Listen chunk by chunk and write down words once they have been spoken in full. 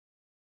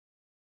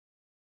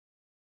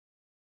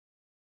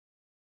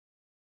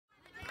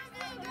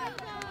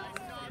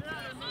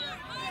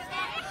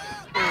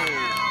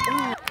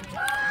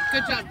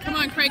Good job. Come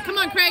on, Craig. Come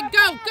on, Craig.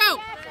 Go, go.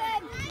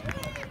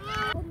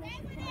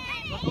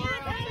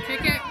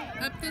 Kick it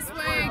up this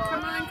way.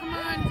 Come on, come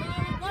on.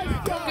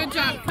 Good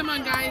job. Come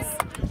on, guys.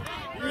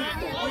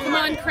 Come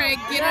on, Craig.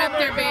 Get up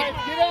there, babe.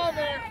 Get out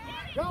there.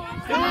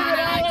 Come on,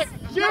 Alex.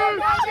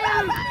 Shoot!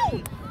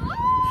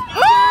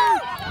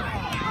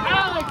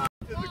 Alex!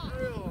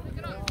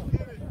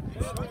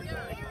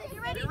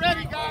 Get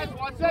ready, guys.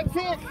 Watch that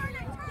kick.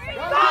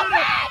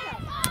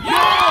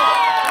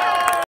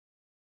 Yeah!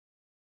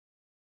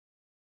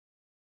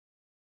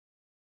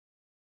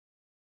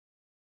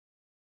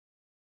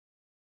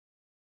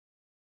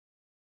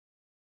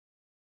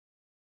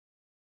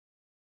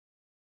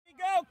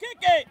 Go,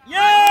 kick it!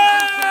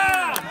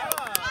 Yeah!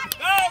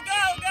 Go,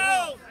 go,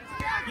 go!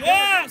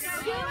 Yes!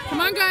 Come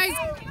on, guys.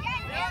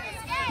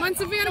 Come on,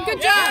 Savannah.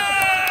 Good job.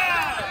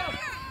 Yeah!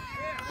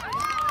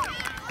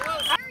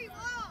 Very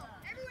low.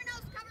 Everyone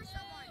else cover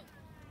someone.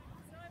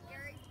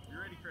 Gary. You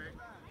ready, Craig?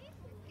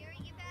 Gary,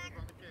 get back.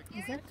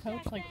 Is that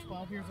coach like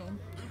 12 years old?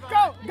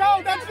 Go!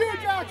 Go! That's you,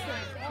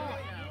 Jackson!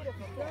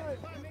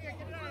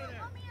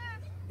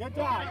 Good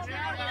job.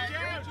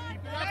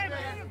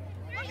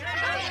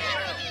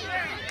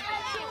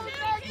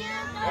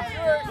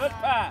 Good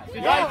pass.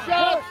 Nice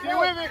job. Stay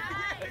with it.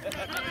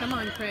 Come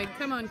on, Craig.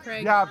 Come on,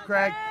 Craig. Good job,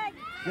 Craig.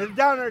 Get it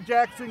down there,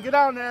 Jackson. Get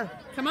down there.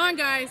 Come on,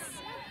 guys.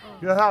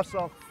 Good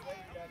hustle.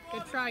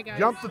 Good try, guys.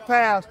 Jump the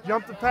pass.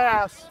 Jump the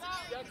pass.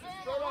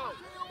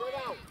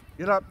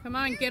 Get up. Come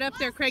on, get up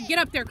there, Craig. Get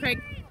up there,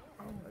 Craig.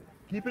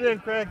 Keep it in,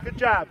 Craig. Good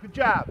job. Good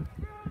job.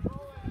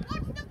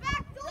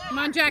 Come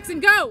on, Jackson.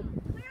 Go.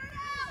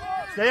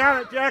 Stay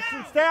on it,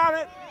 Jackson. Stay on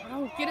it.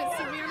 Oh, get it,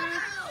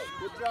 Savannah.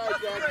 Good try,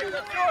 Jackson.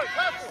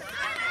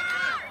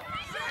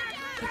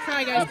 Good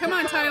try, guys. Come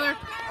on, Tyler.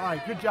 All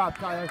right. Good job,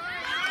 Tyler.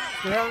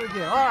 Stay on it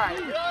again. All right.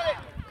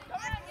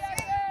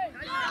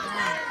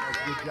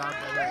 Good job,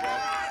 Tyler.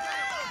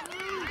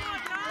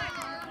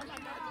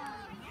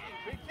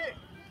 Big kick.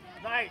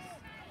 Nice.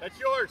 That's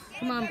yours.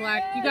 Come on,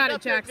 Black. You got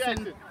it,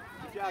 Jackson. Good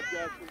job,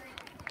 Jackson.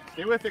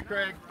 Stay with it,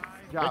 Craig.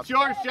 Good job. That's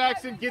yours,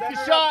 Jackson. Get the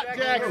shot,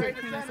 Jackson.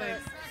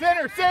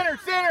 Center, center,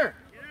 center.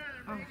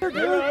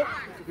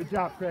 Good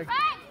job, Craig.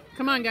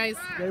 Come on, guys.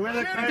 Stay with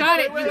it, Craig. You got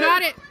it. You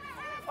got it.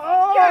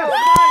 Oh!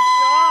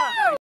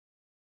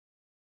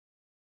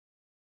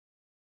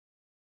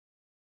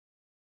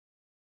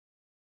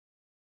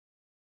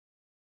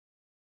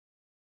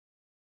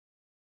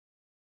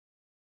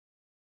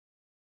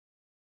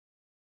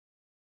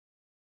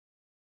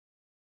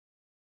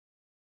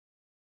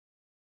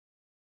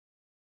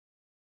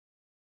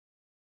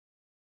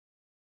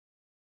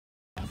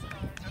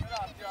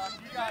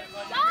 Nice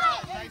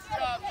shot. Nice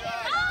job,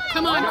 John.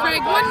 Come on,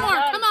 Craig. One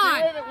more. Come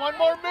on. One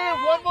more move.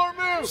 One more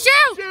move.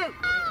 Shoot. Shoot.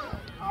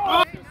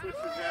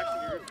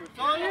 It's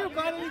all you,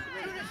 buddy.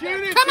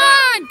 Shoot it. Come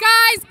on,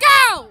 guys.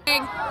 Go.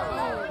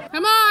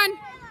 Come on.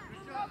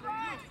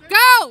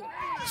 Go.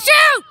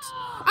 Shoot.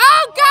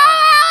 Oh, go,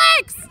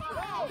 Alex.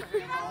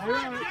 Stay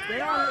on it.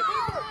 Stay on it.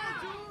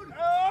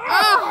 Oh.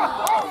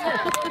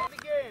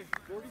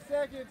 40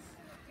 seconds.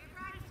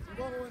 You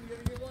got one. You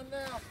gotta get one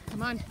now.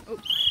 Come on. Oh.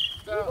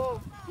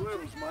 So,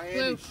 Blues, Miami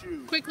Blue.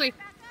 shoes. Quickly.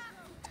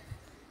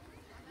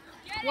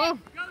 Whoa.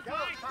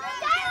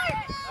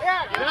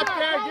 Yeah, get up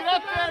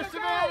there,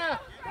 Savannah.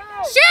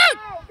 Shoot.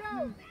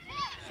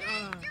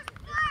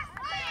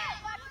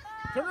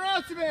 Turn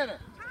around, Savannah.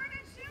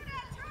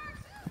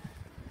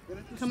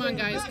 Come on,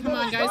 guys. Come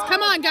on, guys.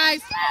 Come on,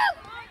 guys.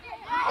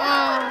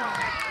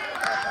 Oh.